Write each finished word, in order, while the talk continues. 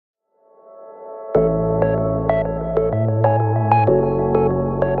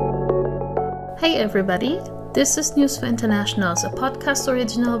Hey everybody, this is News for Internationals, a podcast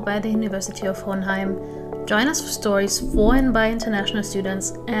original by the University of Hohenheim. Join us for stories for and by international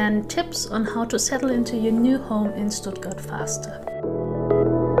students and tips on how to settle into your new home in Stuttgart faster.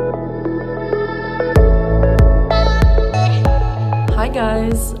 Hi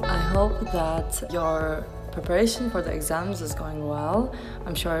guys, I hope that your preparation for the exams is going well.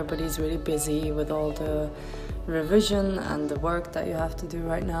 I'm sure everybody's really busy with all the revision and the work that you have to do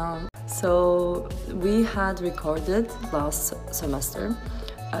right now. So we had recorded last semester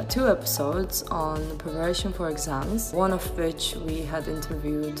 2 episodes on preparation for exams, one of which we had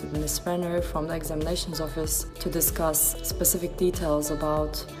interviewed Ms. Renner from the examinations office to discuss specific details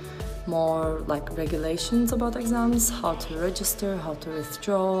about more like regulations about exams, how to register, how to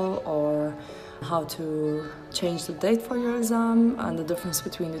withdraw, or how to change the date for your exam and the difference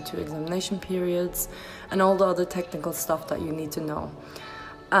between the 2 examination periods and all the other technical stuff that you need to know.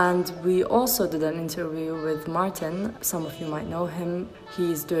 And we also did an interview with Martin. Some of you might know him.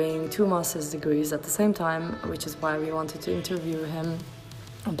 He's doing 2 master's degrees at the same time, which is why we wanted to interview him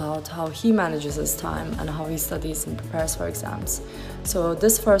about how he manages his time and how he studies and prepares for exams. So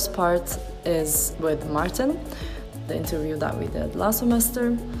this first part is with Martin, the interview that we did last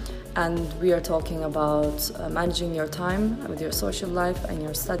semester, and we are talking about managing your time with your social life and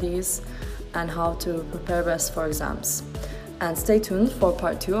your studies and how to prepare best for exams. And stay tuned for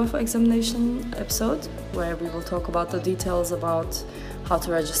part 2 of examination episode, where we will talk about the details about how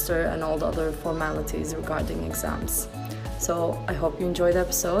to register and all the other formalities regarding exams. So I hope you enjoyed the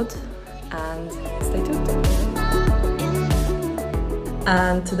episode and stay tuned.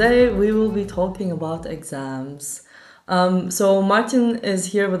 And today we will be talking about exams. So Martin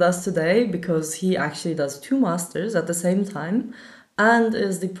is here with us today because he actually does 2 masters at the same time and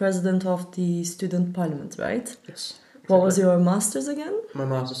is the president of the student parliament, right? Yes. What was your master's again? My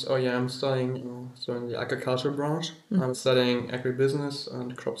master's, I'm studying in the agriculture branch. I'm studying agribusiness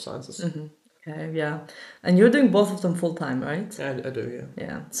and crop sciences. Okay, yeah. And you're doing both of them full-time, right? Yeah, I do, yeah.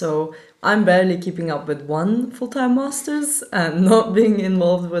 Yeah, so I'm barely keeping up with 1 full-time master's and not being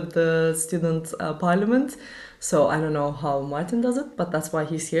involved with the student parliament. So I don't know how Martin does it, but that's why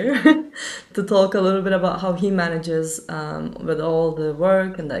he's here, to talk a little bit about how he manages with all the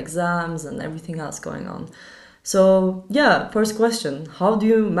work and the exams and everything else going on. So yeah, first question, how do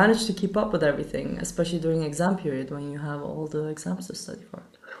you manage to keep up with everything, especially during exam period when you have all the exams to study for?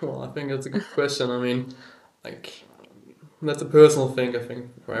 Well, I think that's a good question. I mean, that's a personal thing. I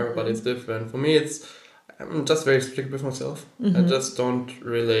think for everybody it's different. For me, I'm just very strict with myself. I just don't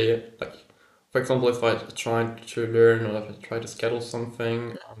really, for example, if I try to learn or if I try to schedule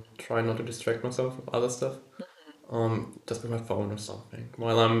something, try not to distract myself with other stuff. Just with my phone or something.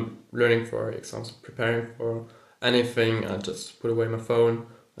 While I'm learning for exams, preparing for anything, I just put away my phone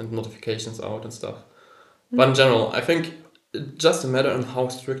and notifications out and stuff. But in general, I think it just a matter on how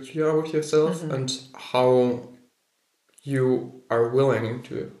strict you are with yourself and how you are willing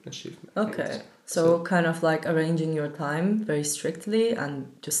to achieve things. Okay, so kind of like arranging your time very strictly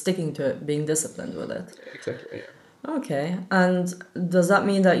and just sticking to it, being disciplined with it. Exactly, yeah. Okay, and does that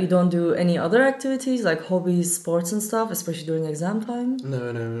mean that you don't do any other activities like hobbies, sports and stuff, especially during exam time?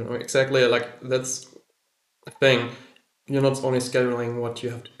 No, exactly. That's a thing. You're not only scheduling what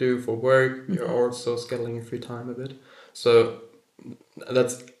you have to do for work, you're also scheduling your free time a bit. So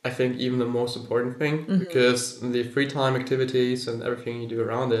that's, I think, even the most important thing, because the free time activities and everything you do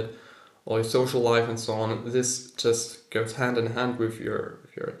around it, all your social life and so on, this just goes hand in hand with your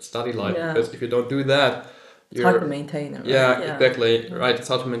study life. Yeah. Because if you don't do that, It's hard to maintain it, right? Yeah, exactly. Right, it's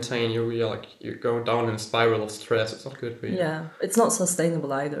hard to maintain. You're going down in a spiral of stress. It's not good for you. Yeah, it's not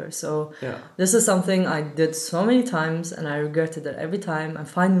sustainable either. So Yeah. this is something I did so many times and I regretted it every time. And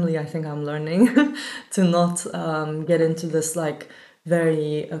finally, I think I'm learning to not get into this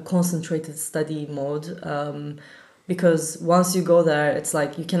very concentrated study mode. Because once you go there, it's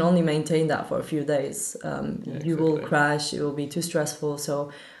like you can only maintain that for a few days. You will crash, it will be too stressful. So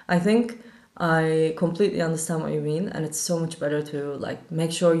I think I completely understand what you mean, and it's so much better to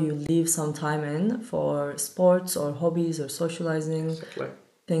make sure you leave some time in for sports or hobbies or socializing, Exactly.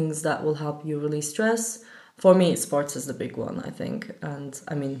 things that will help you release stress. For me, sports is the big one, I think. And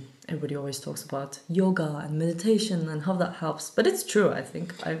I mean, everybody always talks about yoga and meditation and how that helps, but it's true, I think.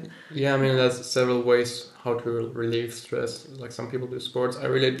 Yeah, I mean, there's several ways how to relieve stress. Like some people do sports. I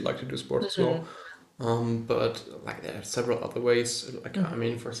really like to do sports as well. But there are several other ways. I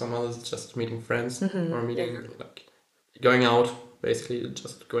mean, for some others, it's just meeting friends or meeting, going out, basically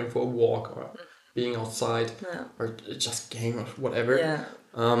just going for a walk or being outside or just game or whatever. Yeah.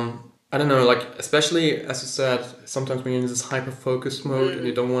 I don't know, like, especially as you said, sometimes when you're in this hyper-focused mode and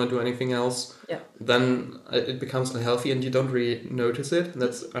you don't want to do anything else, then it becomes unhealthy and you don't really notice it. And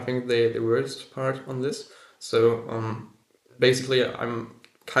that's, I think, the worst part on this. So, basically, I'm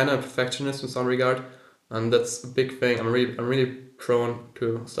kind of a perfectionist in some regard, and that's a big thing. I'm really prone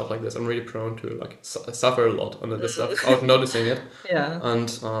to stuff like this. I'm really prone to, like, suffer a lot under this stuff without noticing it. And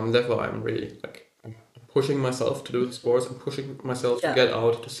therefore, I'm really, like, pushing myself to do the sports and pushing myself to get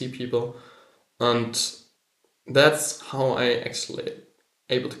out to see people, and that's how I actually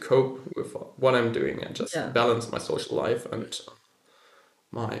able to cope with what I'm doing and just balance my social life and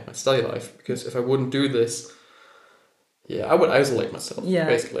my study life. Because if I wouldn't do this, I would isolate myself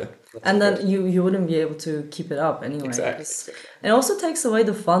basically. And then you wouldn't be able to keep it up anyway. Exactly. It also takes away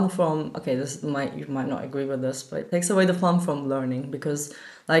the fun from, okay, you might not agree with this, but it takes away the fun from learning, because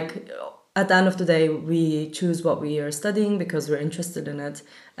like at the end of the day, we choose what we are studying because we're interested in it,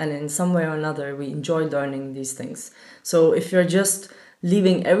 and in some way or another, we enjoy learning these things. So if you're just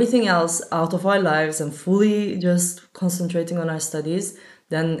leaving everything else out of our lives and fully just concentrating on our studies,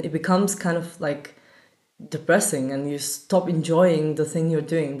 then it becomes kind of like depressing, and you stop enjoying the thing you're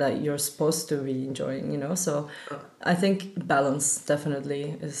doing that you're supposed to be enjoying, So I think balance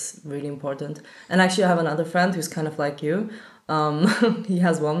definitely is really important. And actually, I have another friend who's kind of like you. He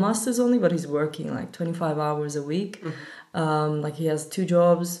has one master's only, but he's working like 25 hours a week. Like he has 2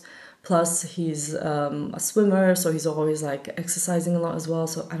 jobs, plus he's a swimmer, so he's always like exercising a lot as well.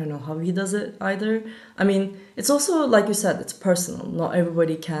 So I don't know how he does it either. I mean, it's also, like you said, it's personal. Not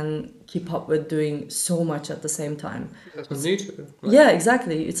everybody can keep up with doing so much at the same time. There's no need to. Yeah,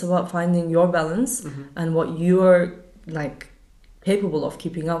 exactly. It's about finding your balance and what you're like capable of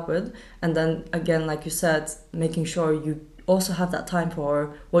keeping up with. And then again, like you said, making sure you also have that time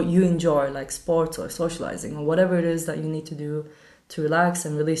for what you enjoy, like sports or socializing or whatever it is that you need to do to relax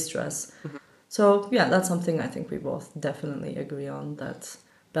and release stress. So yeah, that's something I think we both definitely agree on, that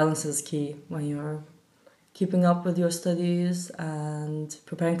balance is key when you're keeping up with your studies and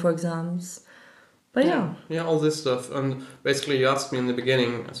preparing for exams. But yeah, all this stuff. And basically you asked me in the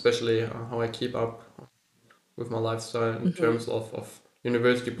beginning, especially how I keep up with my lifestyle in terms of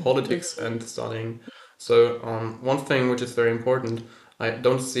university politics and studying. So one thing which is very important, I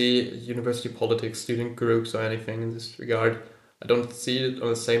don't see university politics, student groups or anything in this regard. I don't see it on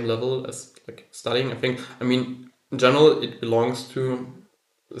the same level as like studying. I mean, in general, it belongs to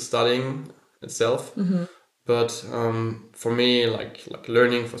studying itself. But for me, like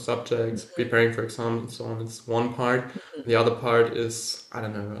learning for subjects, preparing for exams and so on, it's one part. The other part is, I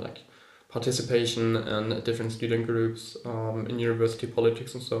don't know, like participation in different student groups, in university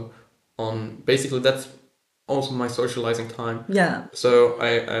politics and so on. Basically, that's also my socializing time. Yeah. So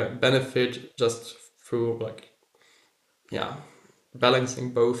I benefit just through like,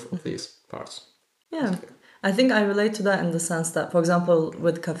 balancing both of these parts. Yeah. I think I relate to that in the sense that, for example,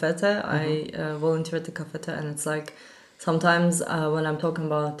 with Cafete, I volunteer at the Cafete, and it's like sometimes when I'm talking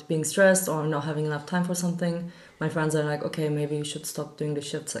about being stressed or not having enough time for something, my friends are like, okay, maybe you should stop doing the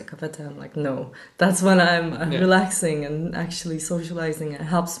shifts at Cafete. I'm like, no, that's when I'm relaxing and actually socializing. It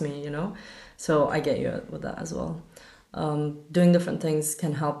helps me, So I get you with that as well. Doing different things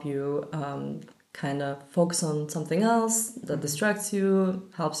can help you kind of focus on something else that distracts you,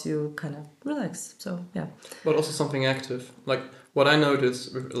 helps you kind of relax. So yeah. But also something active. Like what I notice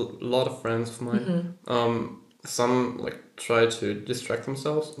with a lot of friends of mine, some like try to distract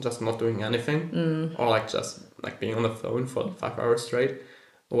themselves, just not doing anything, or like just like being on the phone for 5 hours straight,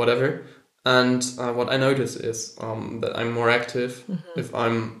 or whatever. And what I notice is that I'm more active if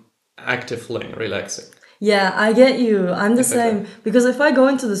I'm actively relaxing. Yeah, I get you. I'm the same. Because if I go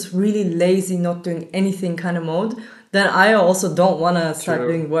into this really lazy, not doing anything kind of mode, then I also don't want to start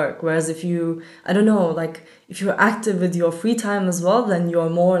doing work. Whereas if you, I don't know, like if you're active with your free time as well, then you're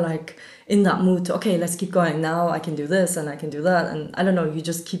more like in that mood to, okay, let's keep going. Now I can do this and I can do that. And I don't know, you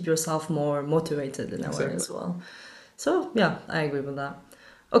just keep yourself more motivated in a way as well. So yeah, I agree with that.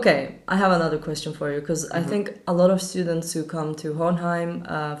 Okay, I have another question for you, because I think a lot of students who come to Hohenheim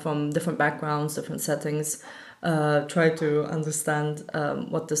from different backgrounds, different settings, try to understand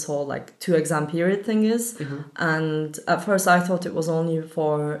what this whole like 2 exam period thing is. And at first I thought it was only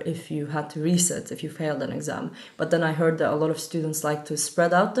for if you had to resit, if you failed an exam. But then I heard that a lot of students like to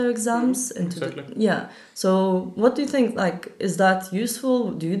spread out their exams into So what do you think? Like, is that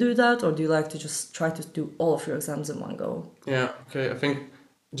useful? Do you do that, or do you like to just try to do all of your exams in one go? Yeah, okay, I think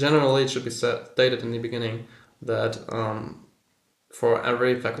generally, it should be stated in the beginning that for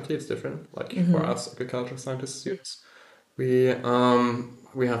every faculty it's different. Like for us agricultural scientist students, we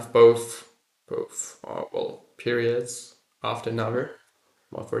have both periods after another.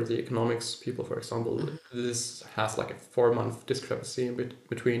 well, for the economics people, for example, this has like a 4-month discrepancy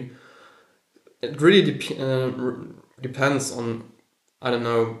between. It really depends on, I don't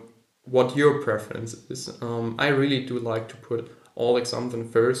know, what your preference is. I really do like to put all exams in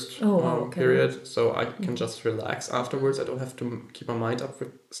first period, so I can just relax afterwards. I don't have to keep my mind up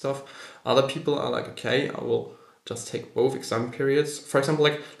with stuff. Other people are like, okay, I will just take both exam periods. For example,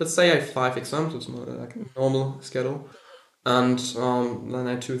 like let's say I have 5 exams, it's like a normal schedule, and then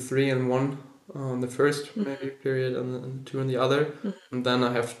I do 3 in one the first maybe period and 2 in the other, and then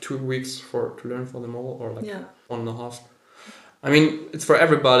I have 2 weeks to learn for them all, or like 1.5. I mean, it's for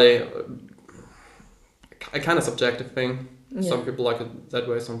everybody a kind of subjective thing. Some people like it that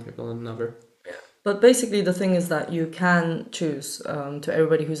way, some people never. But basically, the thing is that you can choose, to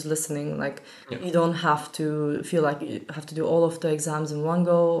everybody who's listening, like you don't have to feel like you have to do all of the exams in one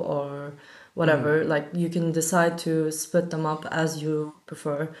go or whatever. Like you can decide to split them up as you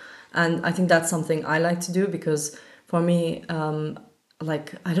prefer. And I think that's something I like to do, because for me,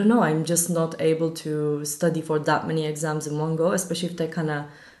 like, I don't know, I'm just not able to study for that many exams in one go, especially if they're kind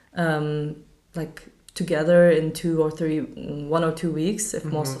of like together in 1 or 2 weeks. If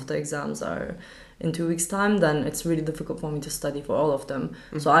most of the exams are in 2 weeks' time, then it's really difficult for me to study for all of them.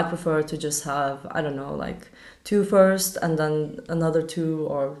 So I prefer to just have, I don't know, like 2 first and then another 2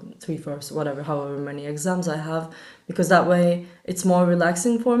 or 3 first, whatever, however many exams I have, because that way it's more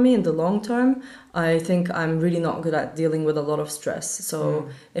relaxing for me in the long term. I think I'm really not good at dealing with a lot of stress. So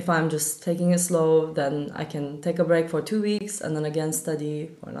if I'm just taking it slow, then I can take a break for 2 weeks and then again study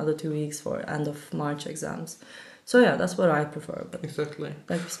for another 2 weeks for end of March exams. So yeah, that's what I prefer. But exactly,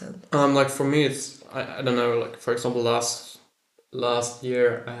 like you said, like for me, it's I don't know. Like for example, last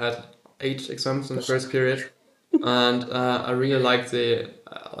year I had 8 exams in the first period, and I really like the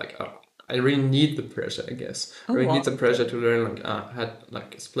I really need the pressure. I guess I really need the pressure to learn. Like I had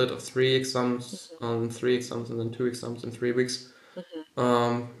like a split of 3 exams, 3 exams, and then 2 exams in 3 weeks.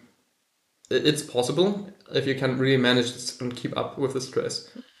 It's possible if you can really manage this and keep up with the stress.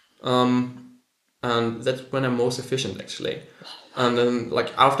 And that's when I'm most efficient, actually. And then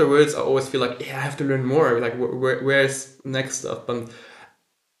like afterwards, I always feel like, yeah, I have to learn more. Like where's next stuff? And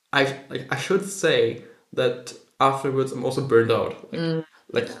I should say that afterwards I'm also burned out.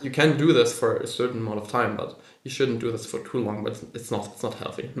 Like you can do this for a certain amount of time, but you shouldn't do this for too long. But it's not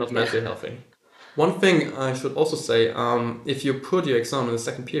healthy, not mentally healthy. One thing I should also say, if you put your exam in the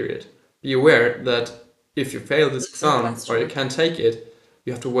second period, be aware that if you fail this exam or you can't take it,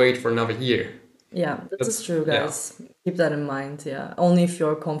 you have to wait for another year. Yeah, that's true, guys. Yeah. Keep that in mind. Yeah, only if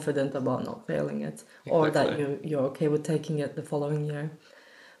you're confident about not failing it, or that you're okay with taking it the following year.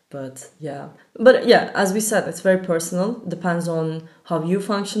 But yeah, as we said, it's very personal. Depends on how you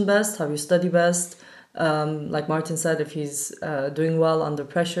function best, how you study best. Like Martin said, if he's doing well under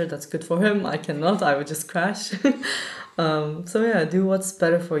pressure, that's good for him. I cannot. I would just crash. So yeah, do what's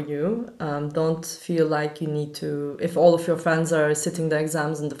better for you. Don't feel like you need to, if all of your friends are sitting the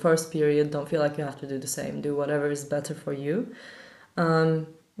exams in the first period, don't feel like you have to do the same. Do whatever is better for you.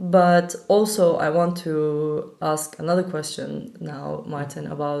 But also I want to ask another question now, Martin,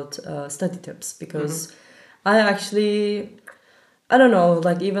 about study tips, because I don't know,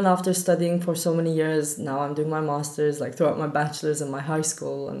 like even after studying for so many years, now I'm doing my master's, like throughout my bachelor's and my high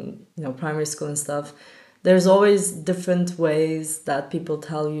school and, primary school and stuff. There's always different ways that people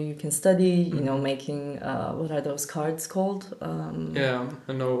tell you can study, making, what are those cards called? Yeah,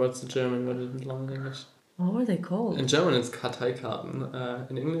 I know what's the German, but it's long in English. What were they called? In German, it's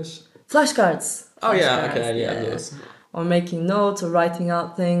Karteikarten. In English? Flashcards. Oh, yeah, okay, yeah. Yes. Or making notes or writing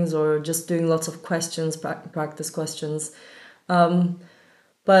out things or just doing lots of questions, practice questions.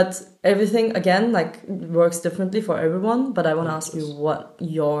 But everything, again, like works differently for everyone. But I want to ask you what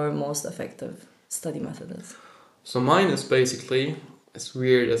your most effective study method is. So mine is basically, as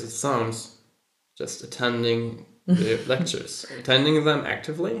weird as it sounds, just attending the lectures, attending them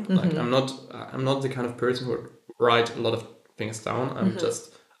actively. Like I'm not the kind of person who would write a lot of things down. I'm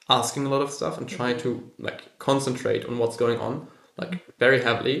just asking a lot of stuff and trying to like concentrate on what's going on, like very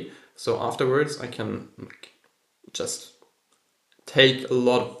heavily. So afterwards I can like just take a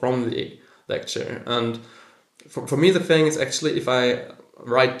lot from the lecture. And for me the thing is actually if I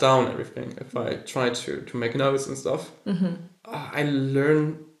write down everything, if I try to make notes and stuff, I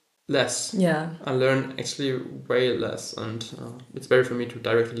learn less. Yeah. I learn actually way less, and it's better for me to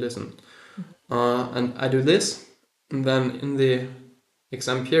directly listen. And I do this, and then in the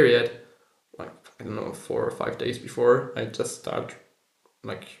exam period, like I don't know, 4 or 5 days before, I just start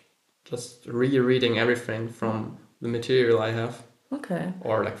like just rereading everything from the material I have. Okay.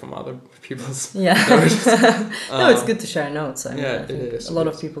 or like from other people's Yeah. notes. No, it's good to share notes. I mean, yeah, I think it is. a lot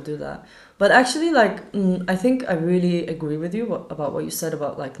of people do that. But actually, like, I think I really agree with you about what you said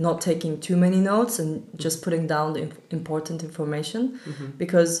about like not taking too many notes and just putting down the important information.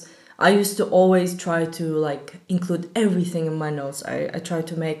 Because I used to always try to like include everything in my notes. I try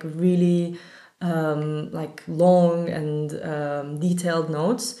to make really like long and detailed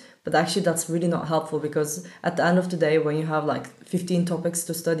notes. But actually, that's really not helpful because at the end of the day, when you have like 15 topics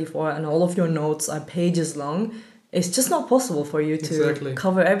to study for and all of your notes are pages long, it's just not possible for you to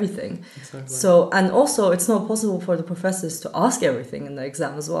cover everything. Exactly. So, and also it's not possible for the professors to ask everything in the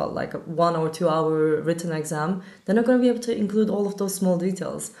exam as well. Like a 1 or 2 hour written exam, they're not going to be able to include all of those small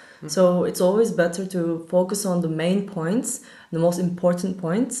details. So it's always better to focus on the main points, the most important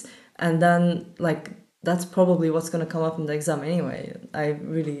points, and then like that's probably what's going to come up in the exam anyway. I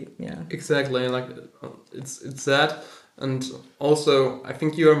really, yeah. Exactly, like it's that, and also I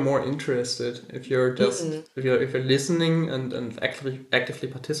think you are more interested if you're just if you're listening and actively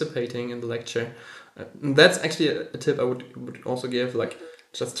participating in the lecture. And that's actually a tip I would also give. Like,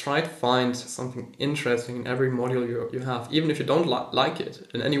 just try to find something interesting in every module you have, even if you don't like it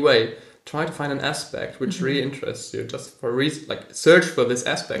in any way. Try to find an aspect which really interests you, just for a reason. Like, search for this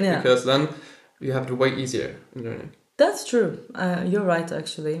aspect because then you have it way easier in learning. That's true. You're right,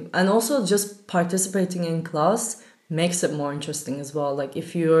 actually. And also, just participating in class makes it more interesting as well. Like,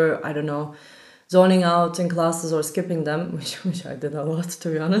 if you're, I don't know, zoning out in classes or skipping them, which I did a lot, to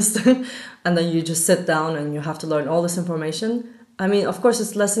be honest, and then you just sit down and you have to learn all this information. I mean, of course,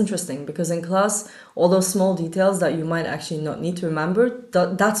 it's less interesting because in class, all those small details that you might actually not need to remember,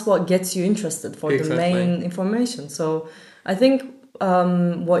 that's what gets you interested for the main information. So I think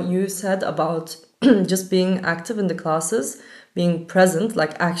what you said about just being active in the classes, being present,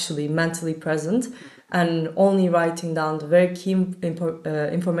 like actually mentally present, and only writing down the very key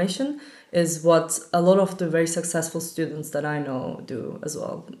information is what a lot of the very successful students that I know do as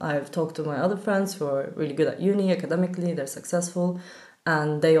well. I've talked to my other friends who are really good at uni academically, they're successful,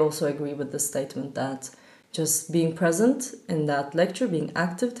 and they also agree with the statement that just being present in that lecture, being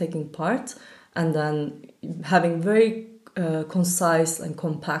active, taking part, and then having very concise and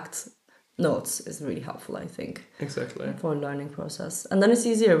compact notes is really helpful, I think. Exactly. For learning process. And then it's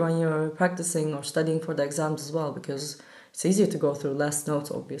easier when you're practicing or studying for the exams as well, because it's easier to go through less notes,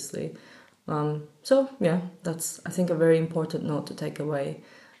 obviously. So yeah, that's, I think, a very important note to take away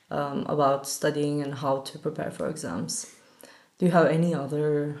about studying and how to prepare for exams. Do you have any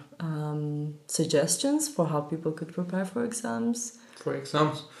other suggestions for how people could prepare for exams? For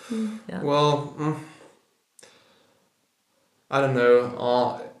exams? Yeah. Well, I don't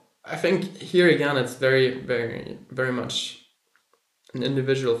know. I think here again it's very, very, very much an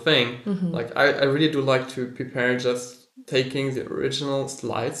individual thing. Like, I really do like to prepare just taking the original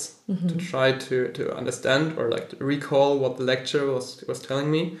slides to try to understand or like to recall what the lecturer was telling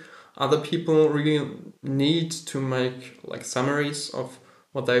me. Other people really need to make like summaries of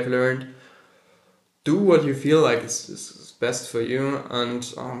what they've learned. Do what you feel like is best for you,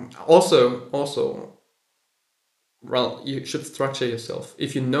 and also well, you should structure yourself.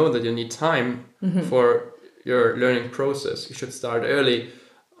 If you know that you need time for your learning process, you should start early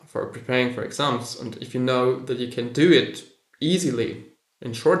for preparing for exams. And if you know that you can do it easily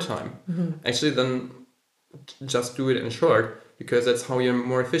in short time, actually then just do it in short, because that's how you're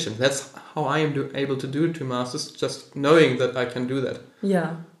more efficient. That's how I am able to do 2 masters, just knowing that I can do that.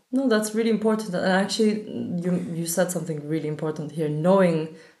 Yeah. No, that's really important. And actually, you said something really important here.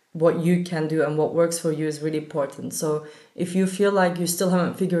 Knowing what you can do and what works for you is really important. So if you feel like you still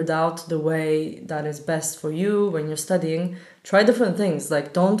haven't figured out the way that is best for you when you're studying, try different things.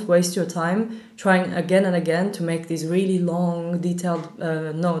 Like, don't waste your time trying again and again to make these really long, detailed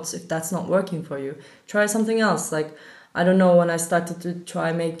notes if that's not working for you. Try something else. Like, I don't know, when I started to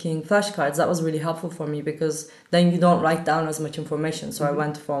try making flashcards, that was really helpful for me because then you don't write down as much information. So I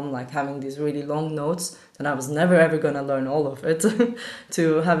went from like having these really long notes and I was never ever going to learn all of it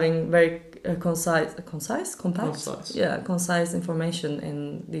to having very concise information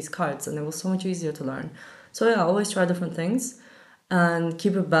in these cards, and it was so much easier to learn. So yeah, always try different things and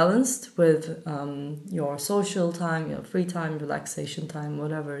keep it balanced with your social time, your free time, relaxation time,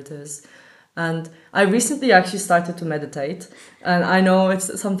 whatever it is. And I recently actually started to meditate, and I know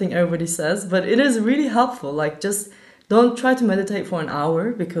it's something everybody says, but it is really helpful. Like, just don't try to meditate for an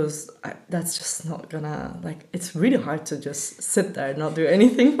hour, because that's just not gonna, like, it's really hard to just sit there and not do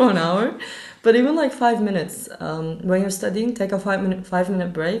anything for an hour. But even like 5 minutes, when you're studying, take a 5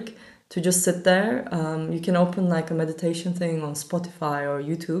 minute break to just sit there. You can open like a meditation thing on Spotify or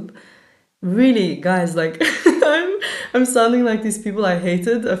YouTube. Really, guys, like, time I'm sounding like these people I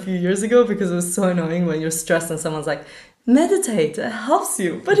hated a few years ago because it was so annoying when you're stressed and someone's like, meditate, it helps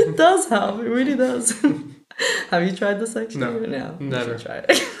you. But it does help, it really does. Have you tried this actually? No, never. You should try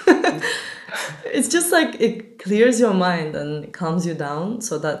it. It's just like it clears your mind and calms you down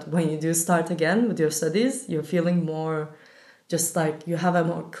so that when you do start again with your studies, you're feeling more, just like you have a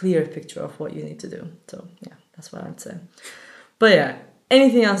more clear picture of what you need to do. So yeah, that's what I would say. But yeah,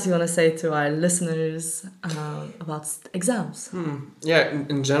 anything else you want to say to our listeners about exams? Yeah,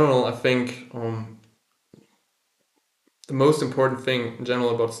 in general, I think the most important thing in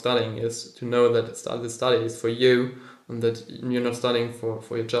general about studying is to know that the study is for you, and that you're not studying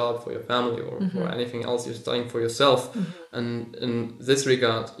for your job, for your family, or for anything else. You're studying for yourself. And in this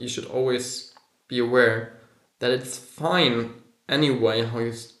regard, you should always be aware that it's fine anyway how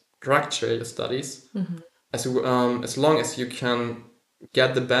you structure your studies, as long as you can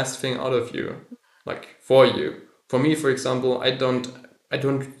get the best thing out of you, like for you. For me, for example, I don't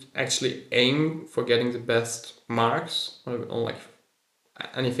actually aim for getting the best marks or like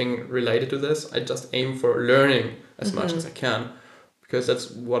anything related to this. I just aim for learning as much as I can, because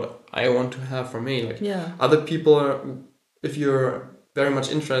that's what I want to have for me. Like other people if you're very much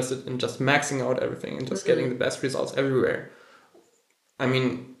interested in just maxing out everything and just getting the best results everywhere, I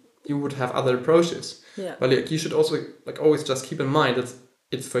mean, you would have other approaches. But like, you should also like always just keep in mind that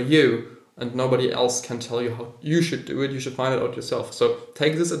it's for you and nobody else can tell you how you should do it. You should find it out yourself. So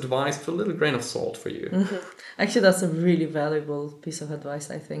take this advice with a little grain of salt for you. Actually, that's a really valuable piece of advice,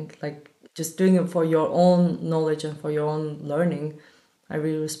 I think. Like just doing it for your own knowledge and for your own learning. I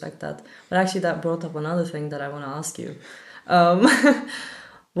really respect that. But actually, that brought up another thing that I want to ask you.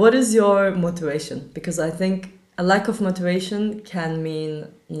 What is your motivation? Because I think a lack of motivation can mean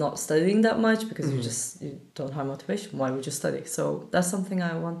not studying that much because you don't have motivation. Why would you study? So that's something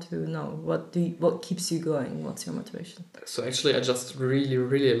I want to know. What keeps you going? What's your motivation? So actually, I just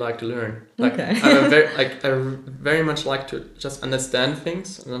really like to learn. Like, okay. I very much like to just understand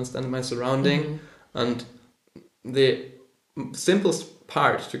things and understand my surrounding. And the simplest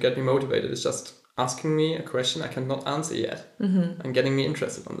part to get me motivated is just asking me a question I cannot answer yet and getting me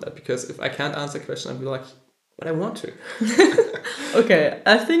interested on that. Because if I can't answer a question, I'll be like, but I want to. Okay,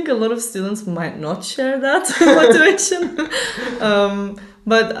 I think a lot of students might not share that motivation.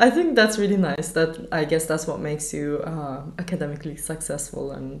 But I think that's really nice. I guess that's what makes you academically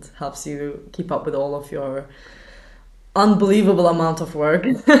successful and helps you keep up with all of your unbelievable amount of work.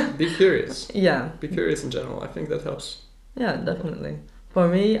 Be curious. Yeah. Be curious in general. I think that helps. Yeah, definitely. For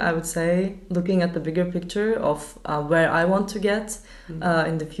me, I would say looking at the bigger picture of where I want to get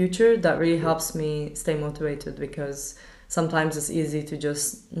in the future, that really helps me stay motivated, because sometimes it's easy to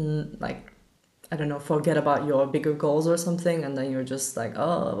just forget about your bigger goals or something, and then you're just like,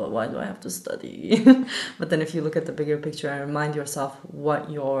 oh, but why do I have to study? But then if you look at the bigger picture and remind yourself what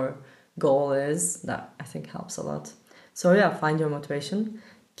your goal is, that I think helps a lot. So yeah, find your motivation,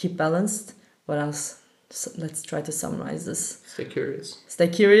 keep balanced. What else? So let's try to summarize this. Stay curious. Stay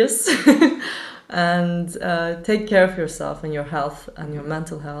curious and take care of yourself and your health and your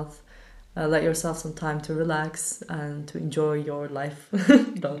mental health. Let yourself some time to relax and to enjoy your life.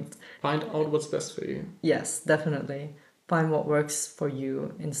 Don't find out what's best for you. Yes, definitely. Find what works for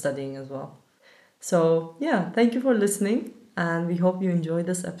you in studying as well. So yeah, thank you for listening, and we hope you enjoyed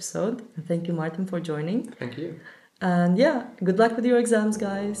this episode. And thank you, Martin, for joining. Thank you. And yeah, good luck with your exams,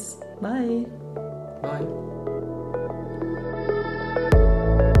 guys. Bye. Bye.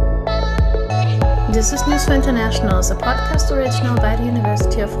 This is News for Internationals, a podcast original by the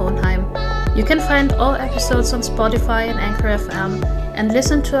University of Hohenheim. You can find all episodes on Spotify and Anchor FM and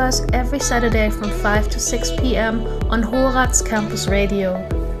listen to us every Saturday from 5 to 6 p.m. on Hoherat's Campus Radio.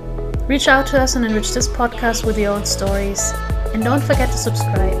 Reach out to us and enrich this podcast with your own stories. And don't forget to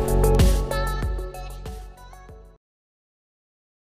subscribe.